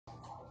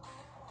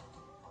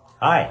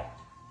Hi.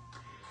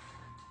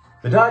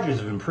 The Dodgers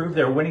have improved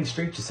their winning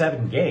streak to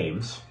 7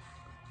 games.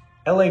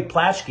 L.A.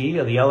 Platschke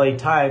of the L.A.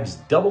 Times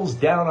doubles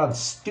down on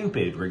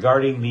stupid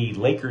regarding the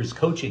Lakers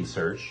coaching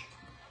search.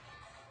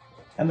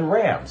 And the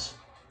Rams.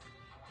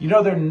 You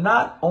know, they're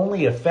not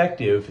only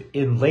effective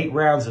in late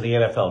rounds of the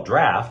NFL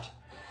draft,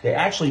 they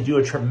actually do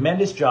a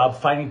tremendous job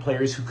finding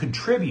players who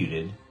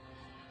contributed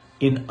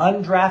in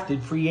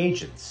undrafted free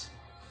agents.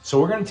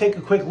 So we're going to take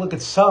a quick look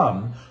at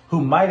some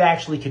who might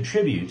actually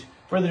contribute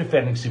for the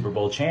defending Super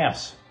Bowl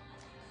champs.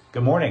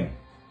 Good morning.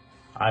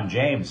 I'm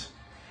James.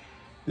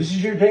 This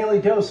is your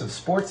daily dose of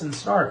sports and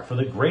snark for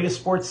the greatest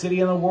sports city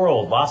in the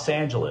world, Los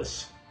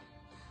Angeles.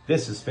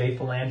 This is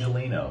Faithful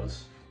Angelenos.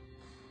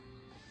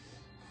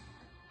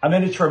 I'm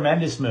in a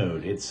tremendous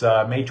mood. It's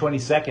May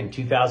 22nd,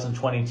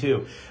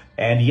 2022.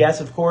 And yes,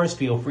 of course,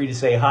 feel free to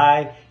say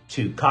hi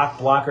to Cock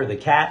Blocker the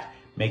cat,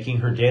 making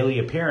her daily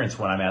appearance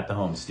when I'm at the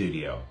home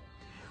studio.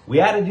 We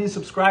added new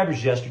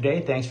subscribers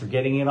yesterday. Thanks for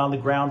getting in on the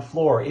ground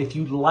floor. If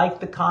you like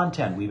the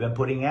content we've been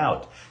putting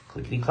out,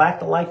 clickety-clack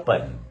the like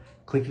button.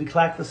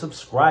 Clickety-clack the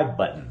subscribe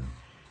button.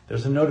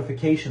 There's a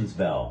notifications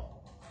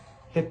bell.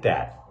 Hit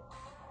that.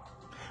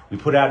 We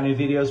put out new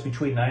videos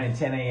between 9 and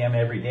 10 a.m.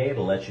 every day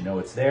to let you know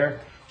it's there.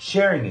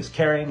 Sharing is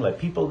caring. Let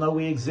people know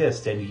we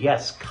exist. And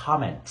yes,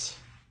 comment.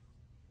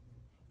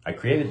 I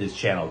created this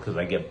channel because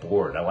I get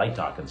bored. I like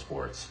talking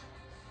sports.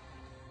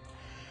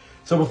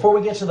 So before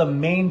we get to the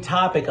main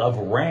topic of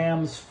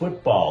Rams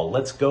football,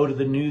 let's go to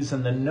the news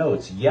and the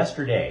notes.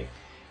 Yesterday,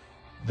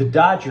 the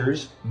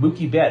Dodgers,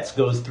 Mookie Betts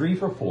goes 3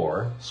 for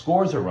 4,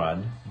 scores a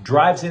run,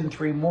 drives in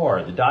 3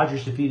 more. The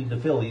Dodgers defeated the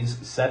Phillies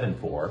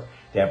 7-4.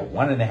 They have a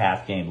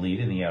 1.5 game lead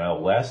in the NL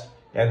West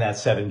and that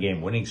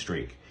 7-game winning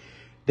streak.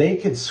 They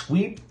could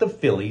sweep the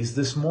Phillies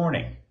this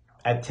morning.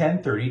 At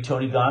 10:30,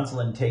 Tony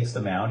Gonsolin takes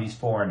the mound. He's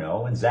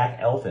 4-0, and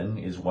Zach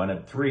Eflin is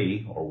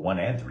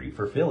 1-3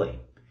 for Philly.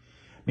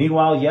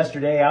 Meanwhile,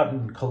 yesterday out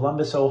in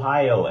Columbus,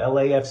 Ohio,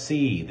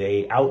 LAFC,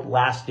 they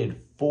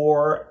outlasted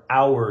 4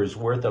 hours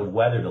worth of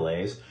weather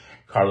delays.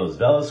 Carlos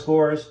Vela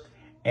scores,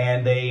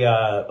 and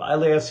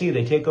LAFC,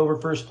 they take over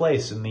first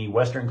place in the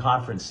Western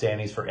Conference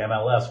standings for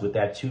MLS with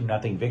that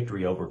 2-0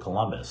 victory over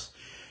Columbus.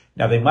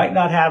 Now, they might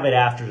not have it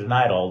after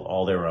tonight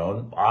all their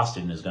own.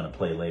 Austin is going to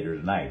play later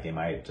tonight. They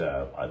might,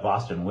 if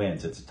Austin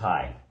wins, it's a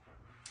tie.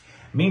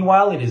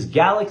 Meanwhile, it is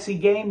Galaxy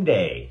game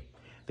day.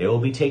 They will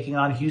be taking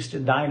on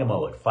Houston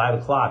Dynamo at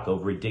 5 o'clock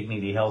over at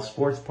Dignity Health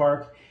Sports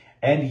Park.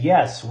 And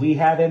yes, we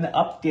have an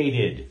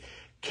updated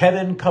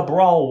Kevin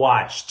Cabral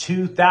Watch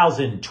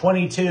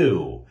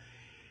 2022.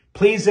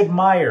 Please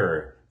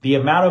admire the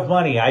amount of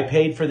money I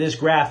paid for this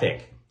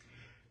graphic,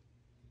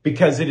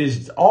 because it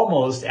is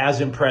almost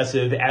as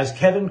impressive as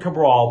Kevin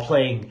Cabral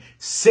playing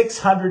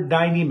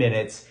 690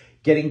 minutes,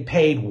 getting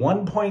paid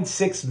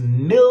 $1.6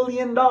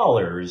 million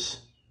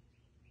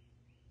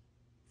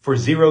for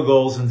 0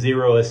 goals and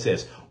 0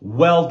 assists.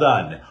 Well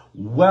done.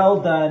 Well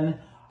done.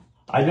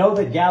 I know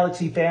that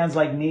Galaxy fans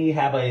like me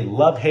have a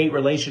love-hate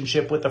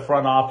relationship with the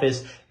front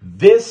office.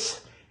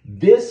 This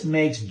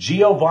makes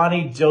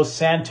Giovanni Dos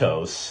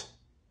Santos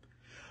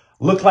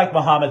look like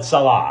Mohamed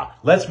Salah.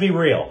 Let's be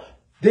real.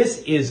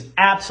 This is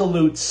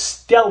absolute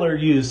stellar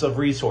use of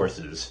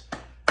resources.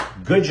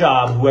 Good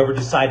job, whoever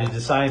decided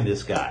to sign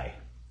this guy.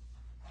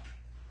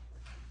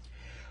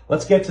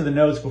 Let's get to the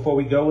notes before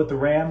we go with the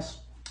Rams.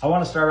 I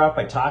want to start off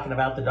by talking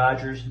about the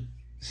Dodgers.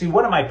 See,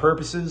 one of my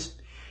purposes,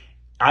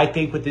 I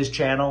think, with this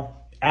channel,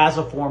 as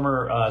a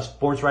former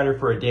sports writer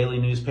for a daily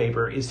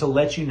newspaper, is to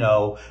let you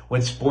know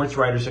when sports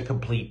writers are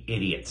complete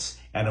idiots.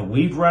 And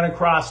we've run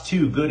across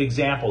 2 good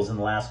examples in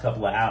the last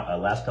couple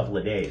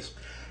of days.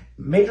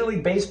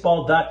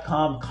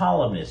 MajorLeagueBaseball.com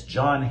columnist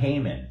John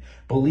Heyman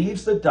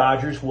believes the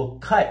Dodgers will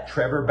cut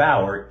Trevor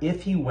Bauer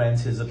if he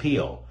wins his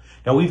appeal.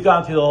 Now, we've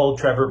gone through the whole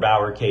Trevor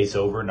Bauer case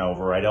over and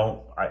over.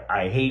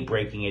 I hate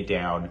breaking it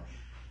down.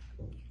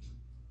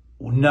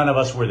 None of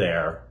us were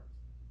there.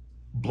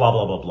 Blah,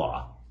 blah, blah,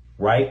 blah.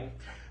 Right?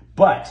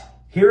 But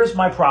here's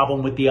my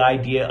problem with the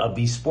idea of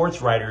these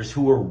sports writers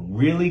who are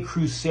really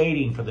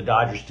crusading for the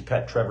Dodgers to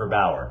cut Trevor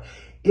Bauer.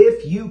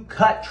 If you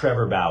cut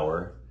Trevor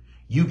Bauer,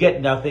 you get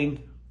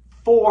nothing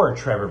for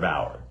Trevor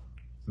Bauer.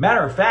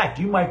 Matter of fact,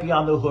 you might be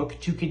on the hook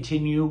to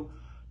continue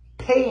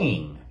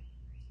paying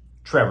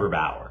Trevor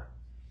Bauer.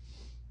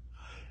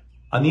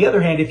 On the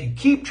other hand, if you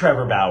keep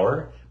Trevor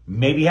Bauer,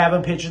 maybe have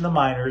him pitch in the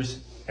minors,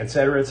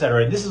 etc.,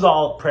 etc., and this is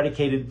all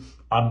predicated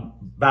on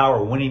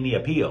Bauer winning the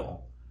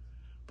appeal,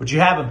 but you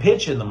have him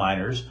pitch in the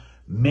minors,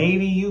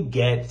 maybe you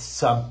get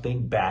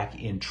something back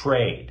in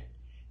trade.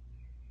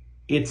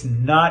 It's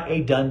not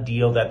a done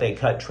deal that they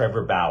cut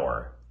Trevor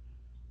Bauer.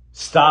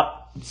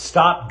 Stop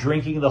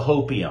drinking the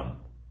hopium.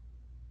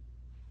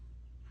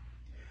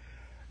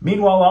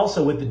 Meanwhile,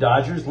 also with the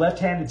Dodgers,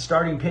 left-handed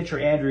starting pitcher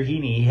Andrew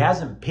Heaney, he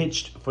hasn't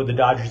pitched for the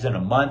Dodgers in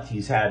a month.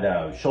 He's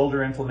had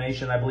shoulder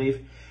inflammation, I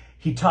believe.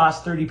 He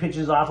tossed 30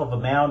 pitches off of a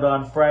mound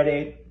on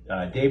Friday.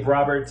 Dave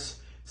Roberts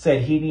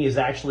said Heaney is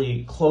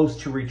actually close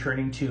to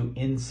returning to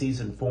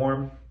in-season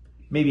form,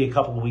 maybe a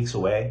couple of weeks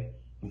away.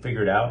 We'll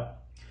figure it out.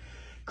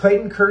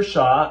 Clayton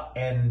Kershaw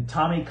and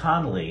Tommy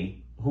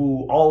Connolly,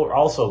 who all are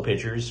also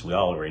pitchers, we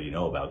already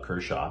know about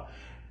Kershaw,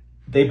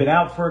 they've been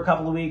out for a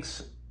couple of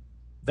weeks.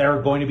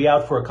 They're going to be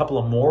out for a couple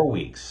of more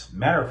weeks.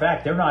 Matter of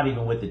fact, they're not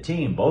even with the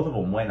team. Both of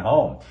them went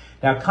home.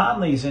 Now,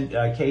 Conley's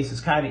case is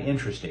kind of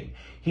interesting.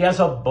 He has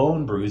a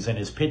bone bruise in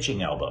his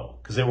pitching elbow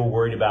because they were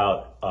worried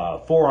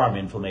about forearm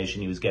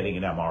inflammation. He was getting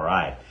an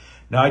MRI.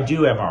 Now, I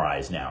do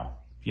MRIs now,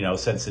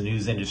 since the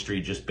news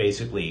industry just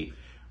basically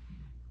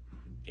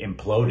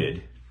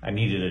imploded. I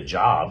needed a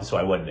job, so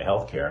I went into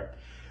healthcare.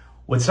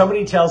 When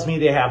somebody tells me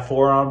they have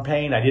forearm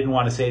pain, I didn't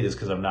want to say this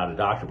because I'm not a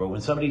doctor, but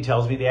when somebody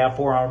tells me they have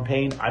forearm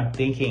pain, I'm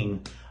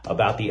thinking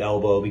about the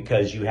elbow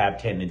because you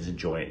have tendons and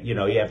joint. You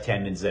have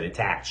tendons that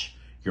attach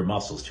your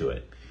muscles to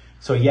it.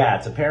 So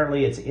yeah,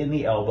 apparently it's in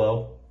the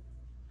elbow.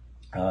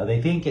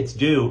 They think it's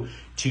due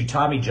to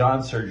Tommy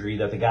John surgery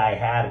that the guy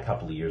had a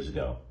couple of years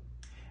ago.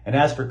 And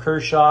as for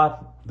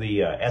Kershaw,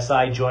 the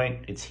SI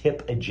joint, it's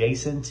hip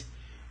adjacent.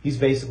 He's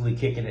basically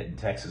kicking it in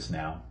Texas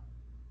now.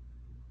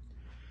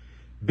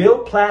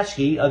 Bill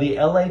Plaschke of the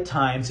LA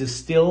Times is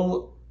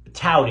still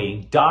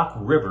touting Doc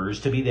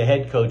Rivers to be the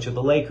head coach of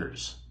the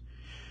Lakers.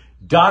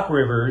 Doc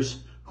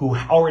Rivers, who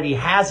already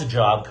has a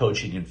job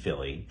coaching in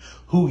Philly,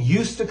 who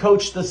used to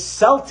coach the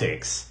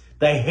Celtics,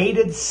 the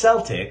hated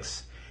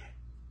Celtics,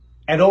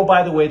 and oh,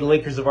 by the way, the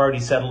Lakers have already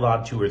settled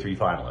on 2 or 3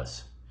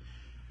 finalists.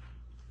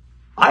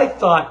 I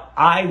thought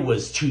I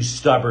was too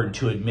stubborn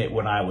to admit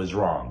when I was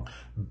wrong.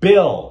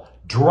 Bill,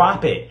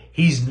 drop it.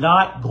 He's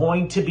not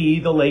going to be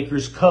the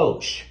Lakers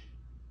coach.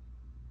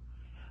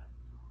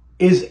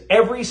 Is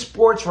every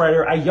sports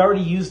writer, I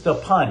already used the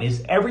pun,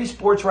 is every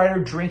sports writer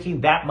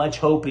drinking that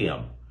much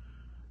opium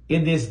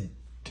in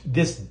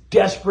this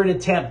desperate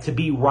attempt to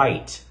be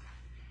right?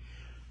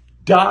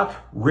 Doc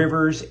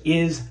Rivers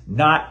is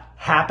not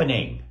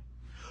happening.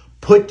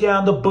 Put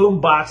down the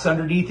boombox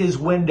underneath his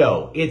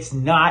window. It's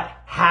not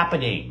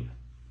happening.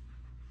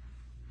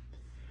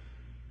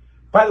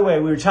 By the way,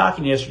 we were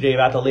talking yesterday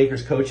about the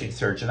Lakers coaching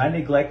search, and I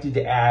neglected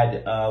to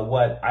add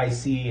what I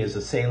see as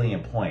a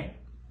salient point.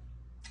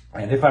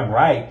 And if I'm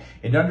right,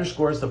 it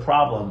underscores the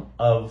problem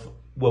of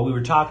what we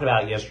were talking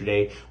about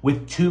yesterday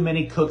with too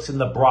many cooks in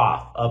the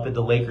broth up at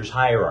the Lakers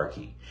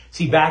hierarchy.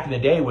 See, back in the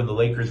day when the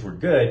Lakers were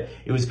good,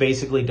 it was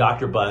basically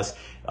Dr. Buss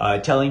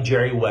telling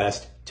Jerry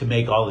West to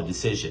make all the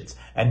decisions.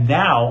 And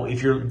now,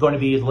 if you're going to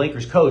be the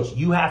Lakers coach,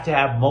 you have to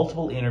have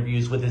multiple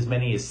interviews with as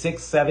many as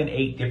 6, 7,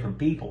 8 different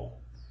people.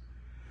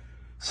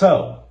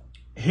 So,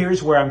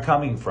 here's where I'm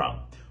coming from.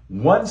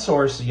 One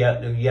source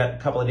yet a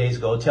couple of days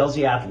ago tells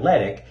The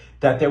Athletic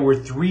that there were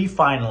 3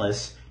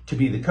 finalists to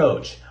be the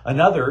coach.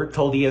 Another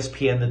told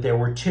ESPN that there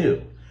were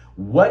 2.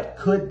 What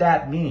could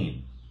that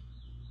mean?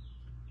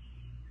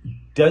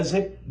 Does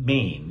it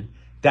mean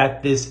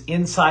that this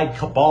inside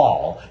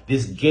cabal,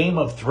 this Game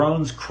of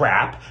Thrones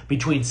crap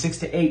between 6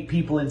 to 8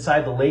 people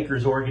inside the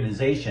Lakers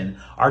organization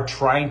are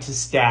trying to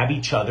stab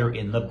each other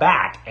in the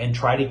back and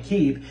try to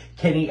keep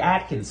Kenny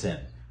Atkinson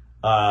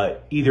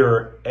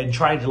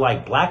trying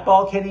to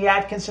blackball Kenny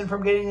Atkinson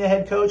from getting the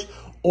head coach,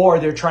 or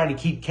they're trying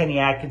to keep Kenny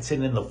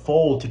Atkinson in the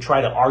fold to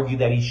try to argue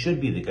that he should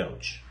be the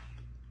coach?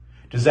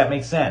 Does that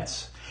make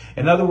sense?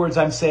 In other words,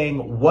 I'm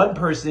saying one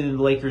person in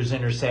the Lakers'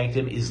 inner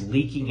sanctum is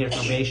leaking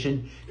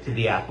information to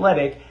The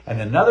Athletic,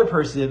 and another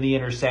person in the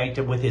inner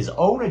sanctum with his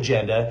own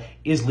agenda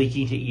is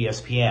leaking to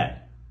ESPN,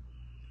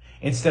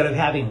 instead of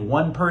having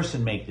one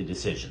person make the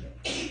decision.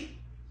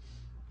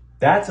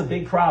 That's a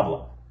big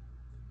problem.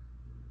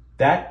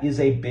 That is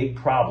a big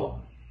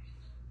problem.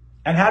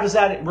 And how does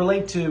that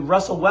relate to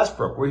Russell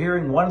Westbrook? We're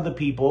hearing one of the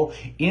people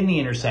in the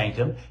inner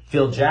sanctum,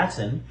 Phil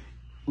Jackson,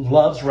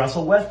 loves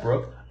Russell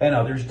Westbrook and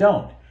others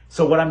don't.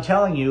 So what I'm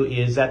telling you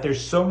is that there's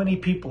so many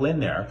people in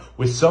there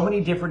with so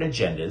many different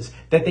agendas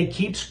that they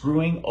keep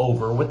screwing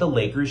over what the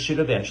Lakers should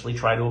eventually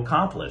try to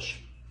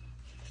accomplish.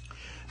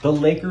 The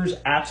Lakers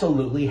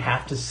absolutely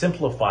have to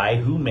simplify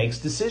who makes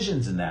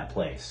decisions in that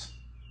place.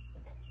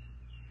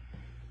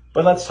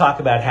 But let's talk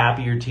about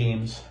happier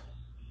teams.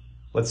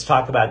 Let's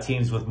talk about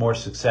teams with more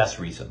success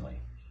recently.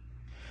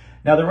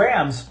 Now, the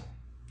Rams,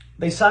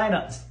 they sign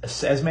up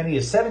as many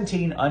as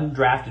 17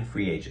 undrafted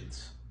free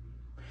agents.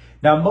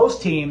 Now,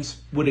 most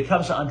teams, when it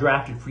comes to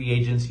undrafted free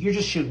agents, you're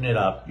just shooting it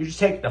up. You're just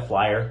taking a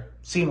flyer,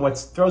 seeing what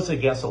throws it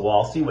against the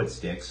wall, see what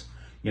sticks,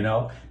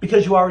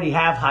 because you already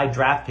have high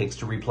draft picks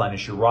to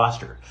replenish your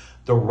roster.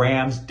 The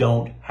Rams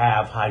don't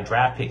have high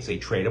draft picks. They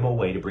trade them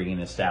away to bring in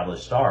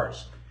established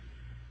stars.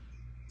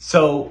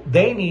 So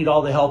they need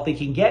all the help they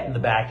can get in the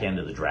back end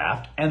of the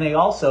draft, and they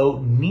also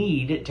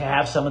need to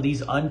have some of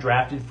these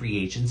undrafted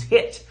free agents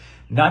hit,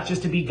 not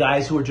just to be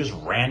guys who are just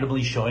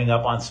randomly showing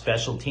up on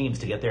special teams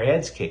to get their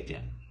heads kicked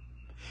in.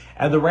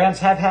 And the Rams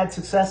have had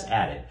success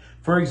at it.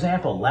 For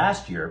example,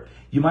 last year,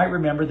 you might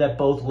remember that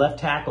both left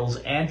tackles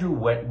Andrew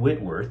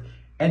Whitworth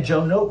and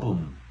Joe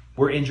Noteboom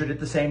were injured at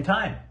the same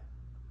time.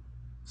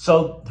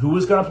 So who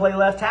was going to play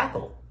left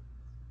tackle?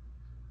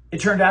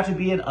 It turned out to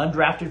be an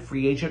undrafted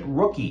free agent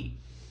rookie,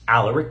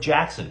 Alaric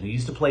Jackson, who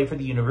used to play for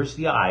the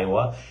University of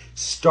Iowa,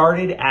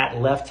 started at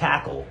left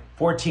tackle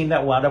for a team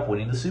that wound up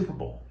winning the Super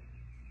Bowl.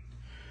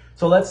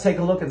 So let's take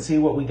a look and see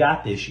what we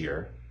got this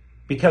year,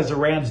 because the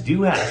Rams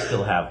do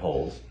still have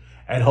holes,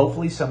 and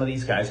hopefully some of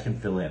these guys can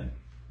fill in.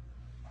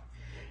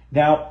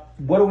 Now,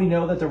 what do we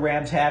know that the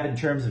Rams have in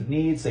terms of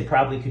needs? They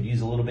probably could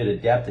use a little bit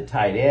of depth at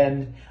tight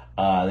end.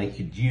 They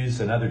could use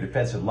another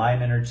defensive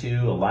lineman or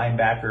two, a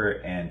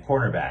linebacker, and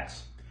cornerbacks.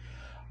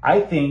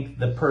 I think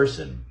the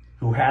person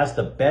who has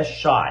the best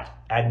shot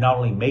at not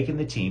only making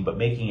the team, but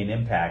making an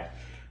impact,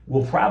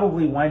 will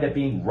probably wind up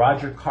being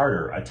Roger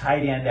Carter, a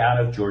tight end out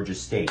of Georgia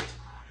State.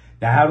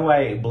 Now,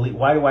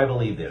 why do I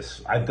believe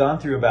this? I've gone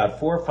through about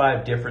 4 or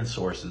 5 different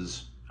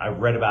sources. I've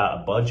read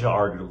about a bunch of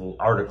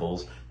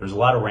articles. There's a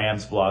lot of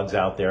Rams blogs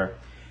out there.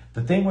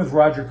 The thing with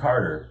Roger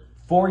Carter,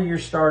 4-year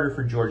starter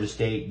for Georgia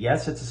State.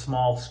 Yes, it's a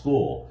small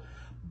school,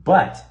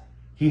 but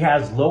he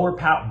has lower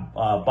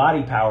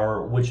body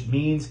power, which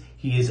means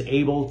he is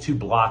able to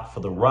block for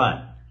the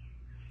run.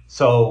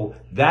 So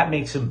that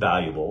makes him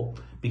valuable,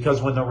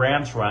 because when the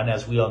Rams run,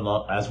 as we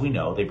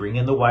know, they bring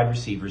in the wide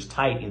receivers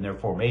tight in their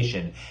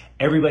formation.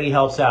 Everybody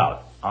helps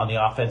out on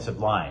the offensive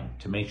line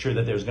to make sure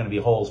that there's going to be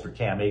holes for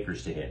Cam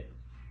Akers to hit.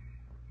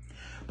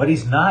 But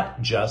he's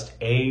not just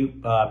a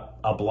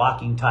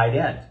blocking tight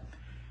end.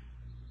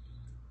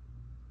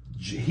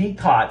 He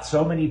caught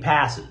so many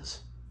passes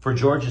for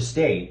Georgia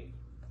State,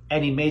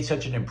 and he made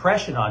such an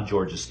impression on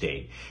Georgia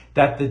State,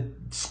 that the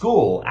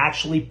school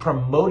actually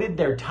promoted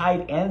their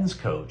tight ends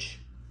coach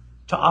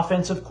to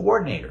offensive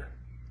coordinator.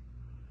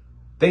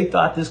 They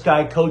thought this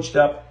guy coached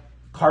up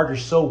Carter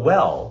so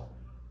well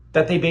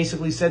that they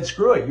basically said,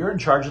 screw it, you're in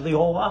charge of the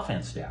whole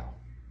offense now.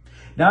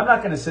 Now, I'm not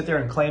going to sit there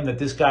and claim that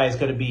this guy is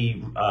going to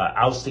be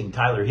ousting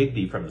Tyler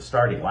Higbee from the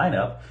starting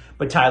lineup,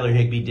 but Tyler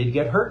Higbee did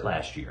get hurt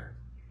last year.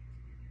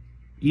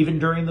 Even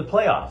during the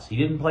playoffs, he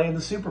didn't play in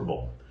the Super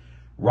Bowl.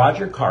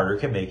 Roger Carter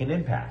can make an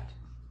impact.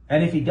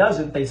 And if he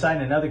doesn't, they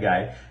sign another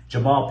guy,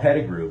 Jamal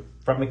Pettigrew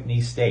from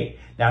McNeese State.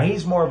 Now,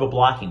 he's more of a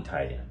blocking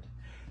tight end.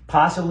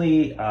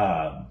 Possibly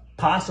a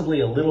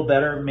little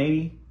better,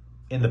 maybe,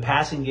 in the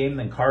passing game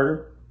than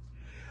Carter.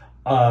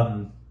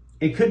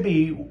 It could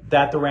be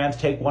that the Rams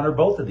take one or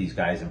both of these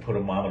guys and put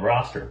them on the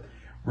roster.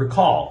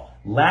 Recall,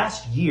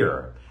 last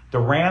year, the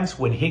Rams,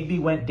 when Higbee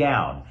went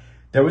down,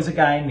 there was a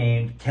guy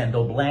named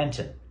Kendall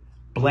Blanton.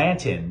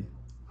 Blanton,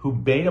 who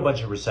made a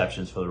bunch of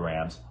receptions for the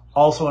Rams,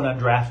 also an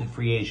undrafted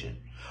free agent.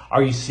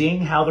 Are you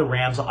seeing how the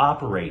Rams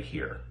operate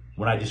here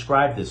when I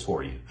describe this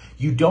for you?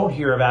 You don't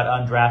hear about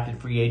undrafted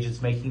free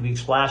agents making big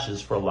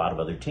splashes for a lot of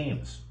other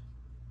teams.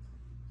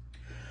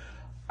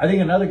 I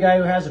think another guy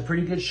who has a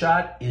pretty good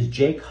shot is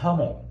Jake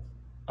Hummel,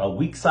 a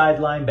weak side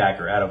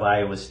linebacker out of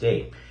Iowa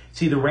State.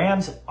 See, the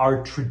Rams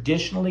are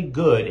traditionally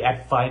good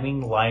at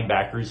finding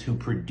linebackers who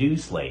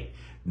produce late.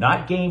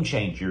 Not game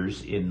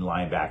changers in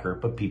linebacker,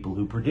 but people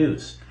who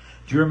produce.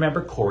 Do you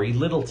remember Cory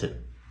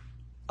Littleton,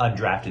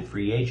 undrafted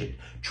free agent?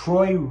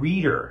 Troy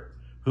Reeder,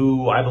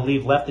 who I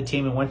believe left the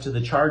team and went to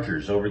the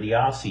Chargers over the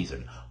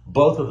offseason.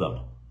 Both of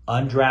them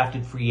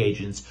undrafted free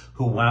agents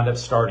who wound up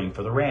starting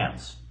for the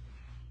Rams.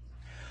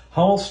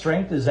 Hummel's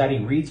strength is that he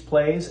reads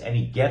plays and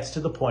he gets to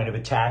the point of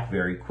attack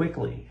very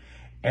quickly.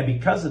 And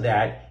because of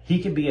that,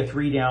 he can be a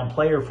 3-down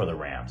player for the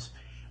Rams.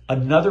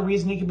 Another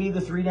reason he can be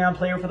the 3-down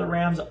player for the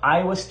Rams,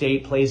 Iowa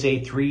State plays a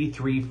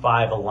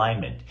 3-3-5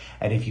 alignment.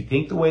 And if you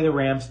think the way the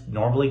Rams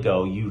normally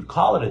go, you'd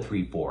call it a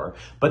 3-4,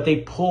 but they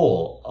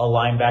pull a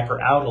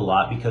linebacker out a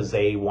lot because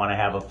they want to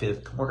have a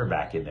 5th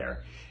cornerback in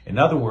there. In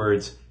other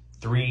words,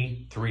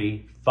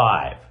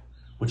 3-3-5,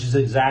 which is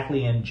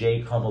exactly in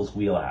Jake Hummel's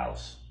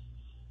wheelhouse.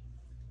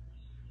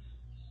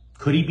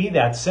 Could he be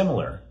that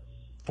similar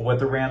for what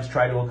the Rams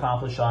try to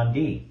accomplish on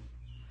D?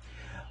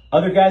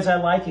 Other guys I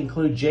like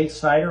include Jake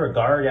Snyder, a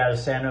guard out of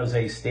San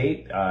Jose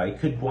State. He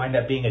could wind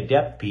up being a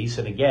depth piece.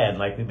 And again,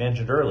 like we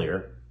mentioned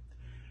earlier,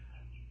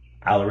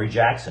 Allery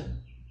Jackson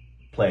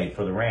played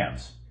for the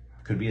Rams.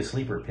 Could be a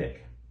sleeper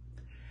pick.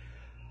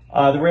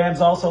 The Rams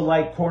also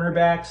like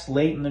cornerbacks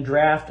late in the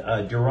draft.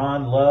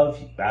 Duron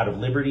Love out of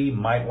Liberty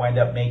might wind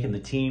up making the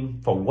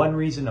team for one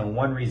reason and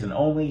one reason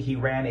only. He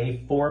ran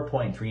a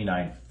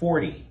 4.39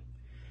 40.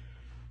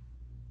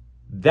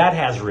 That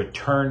has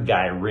return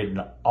guy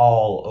written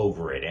all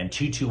over it. And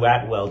Tutu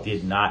Atwell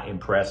did not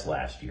impress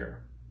last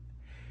year.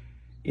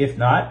 If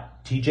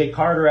not, TJ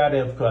Carter out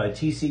of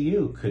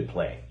TCU could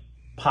play.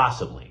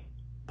 Possibly.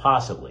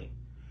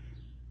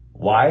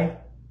 Why?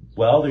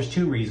 Well, there's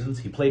 2 reasons.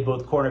 He played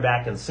both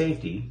cornerback and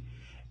safety,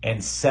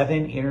 and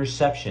 7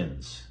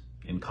 interceptions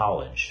in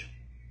college.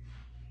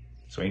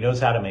 So he knows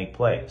how to make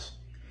plays.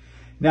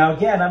 Now,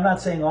 again, I'm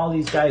not saying all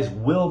these guys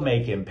will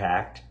make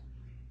impact.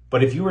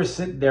 But if you were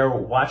sitting there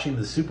watching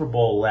the Super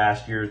Bowl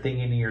last year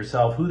thinking to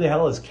yourself, who the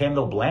hell is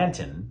Kendall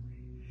Blanton?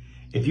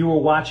 If you were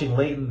watching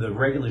late in the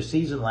regular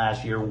season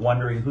last year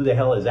wondering who the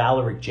hell is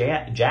Alaric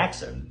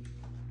Jackson,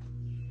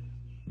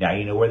 now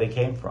you know where they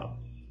came from.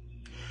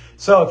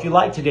 So if you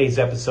like today's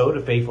episode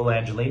of Faithful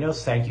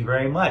Angelenos, thank you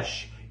very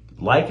much.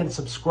 Like and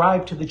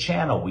subscribe to the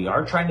channel. We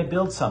are trying to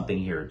build something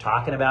here,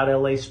 talking about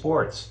LA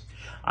sports.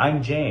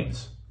 I'm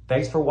James.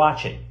 Thanks for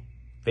watching.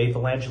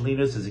 Faithful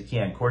Angelenos is a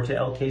Kian Corta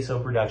El Queso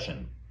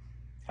production.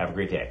 Have a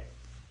great day.